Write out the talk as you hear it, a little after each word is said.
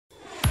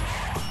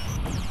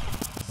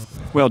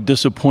Well,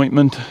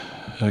 disappointment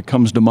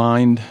comes to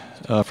mind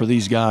for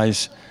these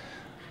guys.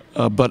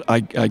 But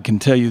I can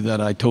tell you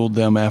that I told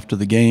them after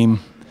the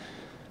game,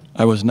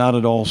 I was not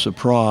at all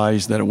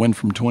surprised that it went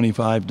from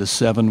 25 to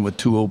 7 with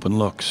 2 open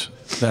looks.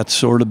 That's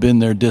sort of been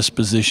their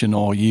disposition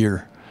all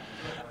year.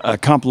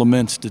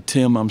 Compliments to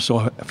Tim.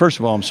 First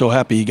of all, I'm so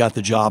happy he got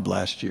the job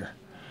last year.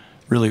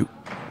 Really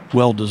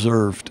well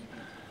deserved.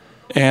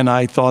 And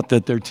I thought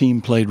that their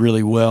team played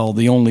really well.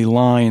 The only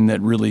line that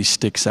really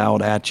sticks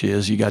out at you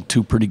is you got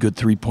 2 pretty good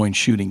three-point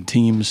shooting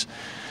teams.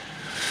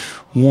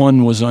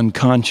 One was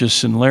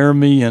unconscious in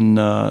Laramie and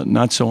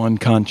not so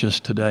unconscious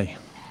today.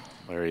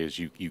 Larry, as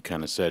you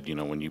kind of said, you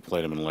know, when you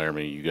played them in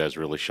Laramie, you guys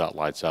really shot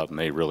lights out, and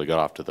they really got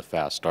off to the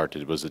fast start.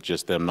 Was it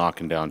just them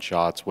knocking down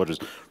shots?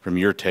 From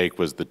your take,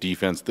 was the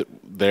defense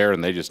there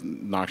and they just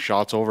knocked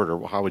shots over it,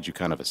 or how would you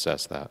kind of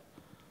assess that?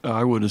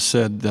 I would have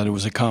said that it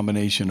was a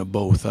combination of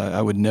both.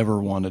 I would never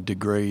want to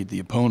degrade the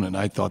opponent.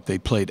 I thought they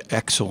played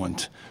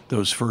excellent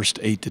those first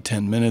 8 to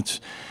 10 minutes.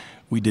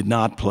 We did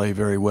not play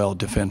very well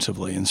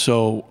defensively, and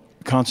so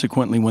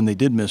consequently, when they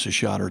did miss a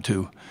shot or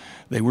two,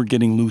 they were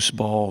getting loose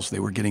balls. They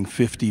were getting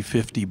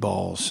 50-50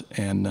 balls.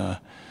 And I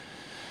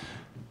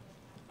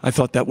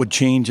thought that would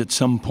change at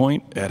some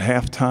point. At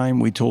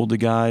halftime, we told the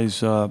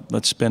guys,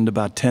 let's spend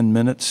about 10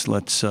 minutes.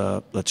 Let's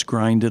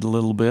grind it a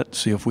little bit,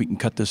 see if we can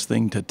cut this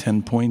thing to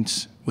 10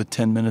 points with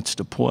 10 minutes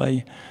to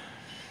play.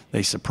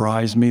 They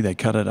surprised me. They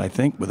cut it, I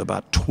think, with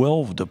about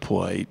 12 to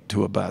play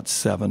to about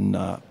 7.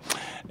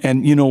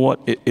 And you know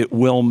what? It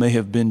well may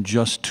have been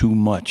just too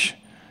much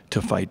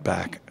to fight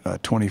back.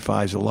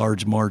 25 is a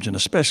large margin,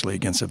 especially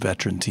against a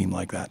veteran team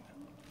like that.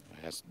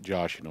 As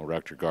Josh, you know,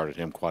 Rector guarded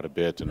him quite a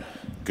bit, and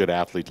good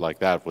athlete like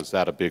that. Was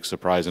that a big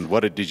surprise? And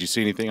did you see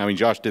anything? I mean,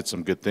 Josh did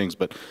some good things,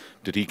 but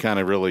did he kind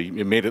of really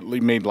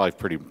made life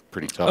pretty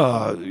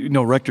tough? You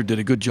know, Rector did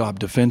a good job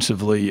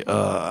defensively.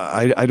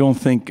 I don't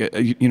think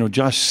you know,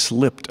 Josh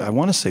slipped. I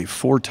want to say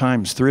 4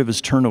 times. 3 of his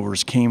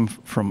turnovers came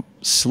from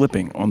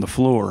slipping on the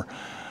floor.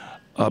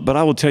 But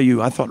I will tell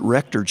you, I thought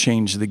Rector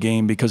changed the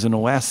game because in the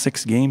last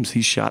 6 games,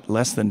 he shot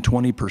less than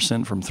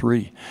 20% from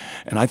 3.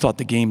 And I thought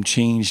the game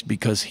changed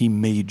because he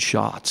made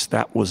shots.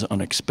 That was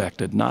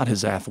unexpected, not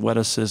his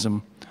athleticism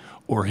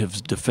or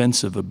his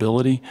defensive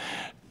ability.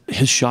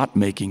 His shot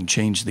making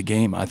changed the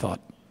game, I thought.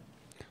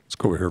 Let's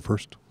go over here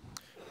first.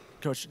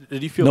 Coach,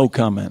 did you feel no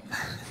comment.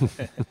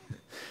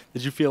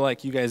 Did you feel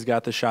like you guys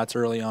got the shots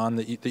early on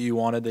that you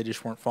wanted, they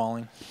just weren't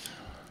falling?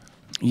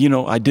 You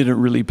know, I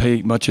didn't really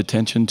pay much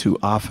attention to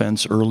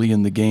offense early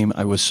in the game.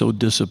 I was so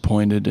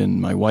disappointed, and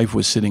my wife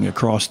was sitting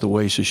across the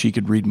way so she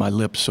could read my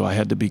lips, so I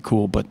had to be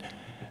cool. But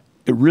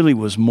it really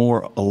was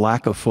more a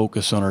lack of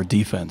focus on our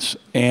defense.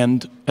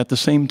 And at the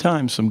same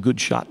time, some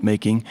good shot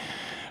making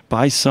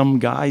by some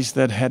guys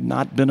that had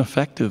not been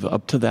effective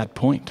up to that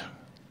point.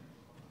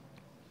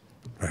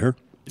 Right here.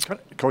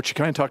 Coach, you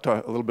kind of talked a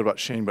little bit about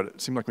Shane, but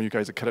it seemed like when you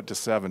guys had cut it to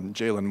 7,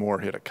 Jalen Moore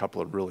hit a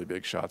couple of really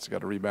big shots. He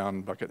got a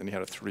rebound bucket, and he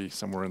had a 3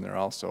 somewhere in there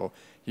also.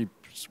 He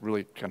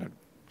really kind of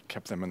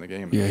kept them in the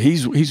game. Yeah,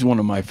 he's one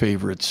of my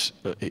favorites,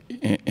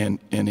 and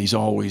he's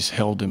always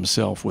held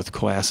himself with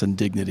class and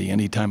dignity.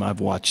 Anytime I've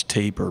watched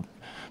tape or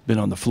been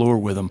on the floor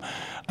with him,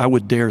 I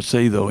would dare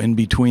say, though, in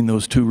between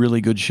those 2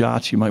 really good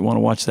shots, you might want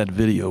to watch that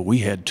video. We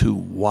had 2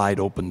 wide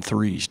open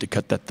threes to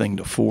cut that thing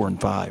to 4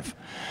 and 5.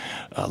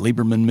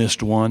 Lieberman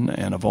missed 1,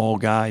 and of all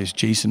guys,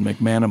 Jason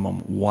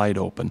McManamon wide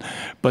open.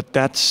 But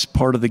that's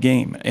part of the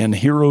game, and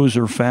heroes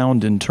are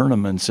found in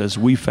tournaments, as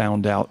we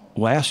found out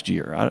last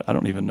year. I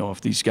don't even know if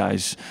these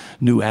guys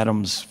knew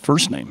Adam's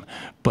first name,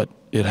 but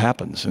it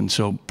happens, and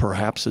so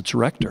perhaps it's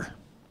Rector.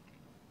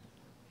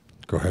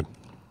 Go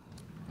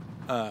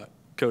ahead.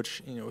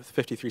 Coach, you know, with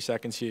 53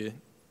 seconds, you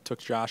took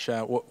Josh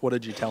out. What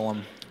did you tell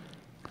him?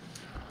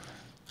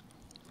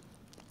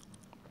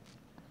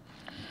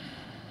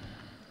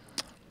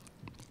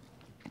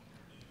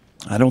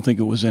 I don't think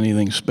it was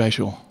anything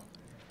special.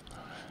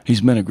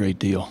 He's meant a great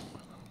deal.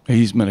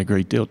 He's meant a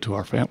great deal to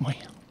our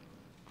family.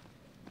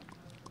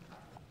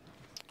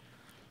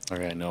 All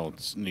right, I know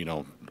it's, you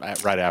know,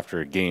 right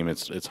after a game,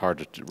 it's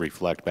hard to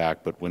reflect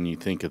back. But when you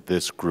think of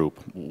this group,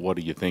 what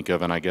do you think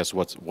of? And I guess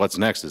what's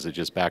next? Is it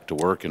just back to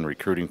work and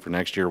recruiting for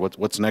next year?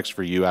 What's next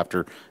for you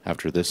after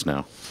this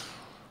now?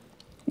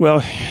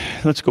 Well,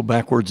 let's go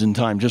backwards in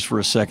time just for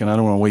a second. I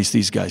don't want to waste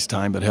these guys'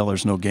 time, but hell,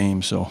 there's no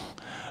game, so.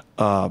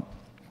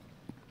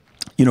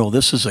 You know,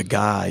 this is a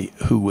guy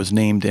who was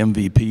named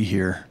MVP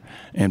here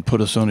and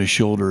put us on his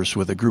shoulders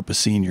with a group of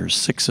seniors,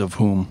 6 of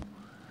whom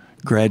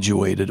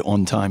graduated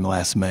on time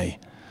last May.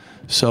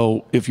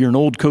 So if you're an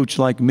old coach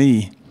like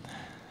me,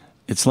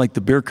 it's like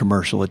the beer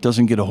commercial. It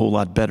doesn't get a whole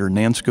lot better.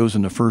 Nance goes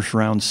in the first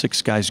round,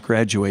 6 guys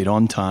graduate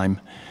on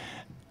time,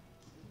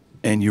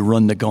 and you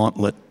run the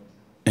gauntlet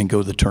and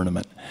go to the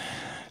tournament.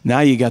 Now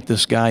you got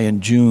this guy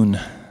in June.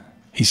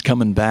 He's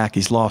coming back.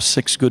 He's lost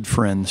 6 good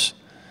friends.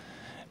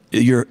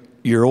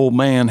 Your old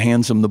man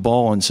hands him the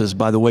ball and says,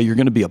 by the way, you're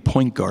going to be a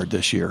point guard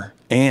this year,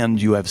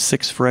 and you have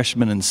 6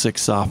 freshmen and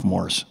 6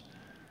 sophomores.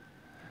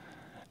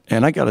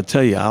 And I got to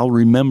tell you, I'll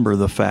remember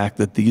the fact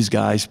that these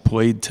guys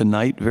played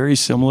tonight very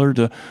similar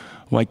to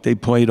like they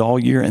played all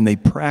year, and they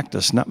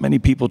practice. Not many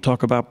people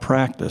talk about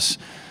practice.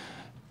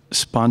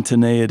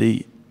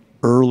 Spontaneity,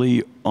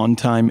 early, on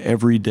time,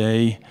 every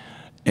day.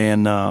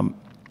 And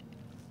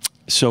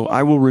so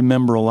I will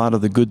remember a lot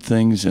of the good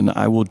things, and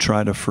I will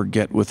try to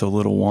forget with a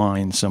little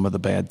wine some of the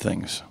bad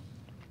things.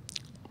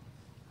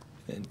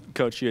 And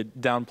Coach, you had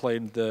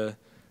downplayed the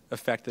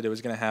effect that it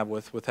was going to have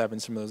with having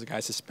some of those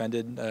guys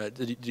suspended.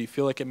 Did you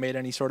feel like it made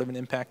any sort of an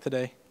impact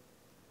today?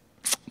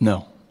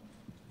 No.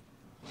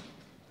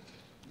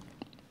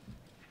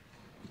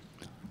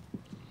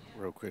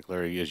 Real quick,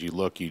 Larry, as you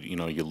look,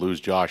 you lose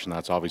Josh, and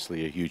that's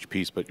obviously a huge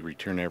piece, but you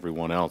return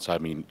everyone else. I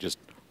mean, just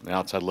on the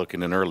outside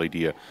looking in early, do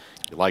you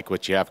like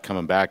what you have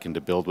coming back and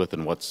to build with,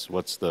 and what's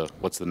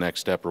the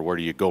next step, or where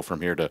do you go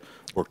from here to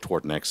work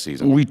toward next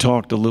season? We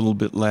talked a little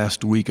bit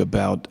last week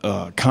about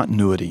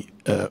continuity.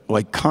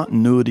 Like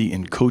continuity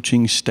in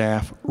coaching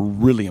staff,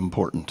 really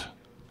important.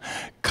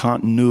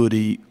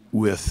 Continuity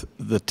with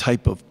the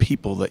type of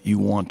people that you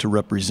want to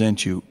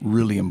represent you,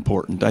 really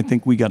important. I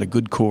think we got a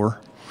good core.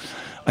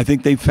 I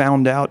think they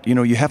found out,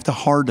 you have to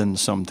harden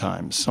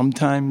sometimes.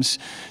 Sometimes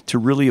to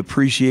really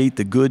appreciate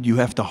the good, you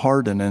have to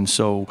harden. And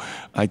so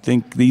I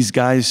think these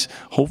guys,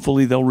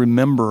 hopefully they'll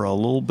remember a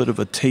little bit of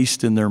a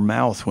taste in their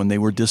mouth when they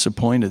were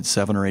disappointed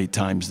 7 or 8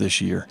 times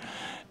this year.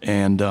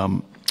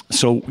 And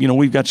so,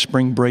 we've got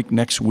spring break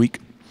next week.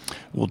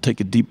 We'll take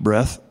a deep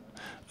breath.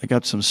 I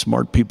got some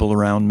smart people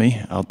around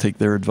me. I'll take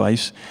their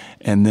advice.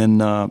 And then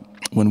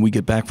when we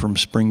get back from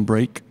spring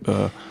break,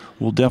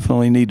 we'll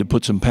definitely need to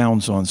put some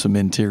pounds on some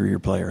interior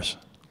players.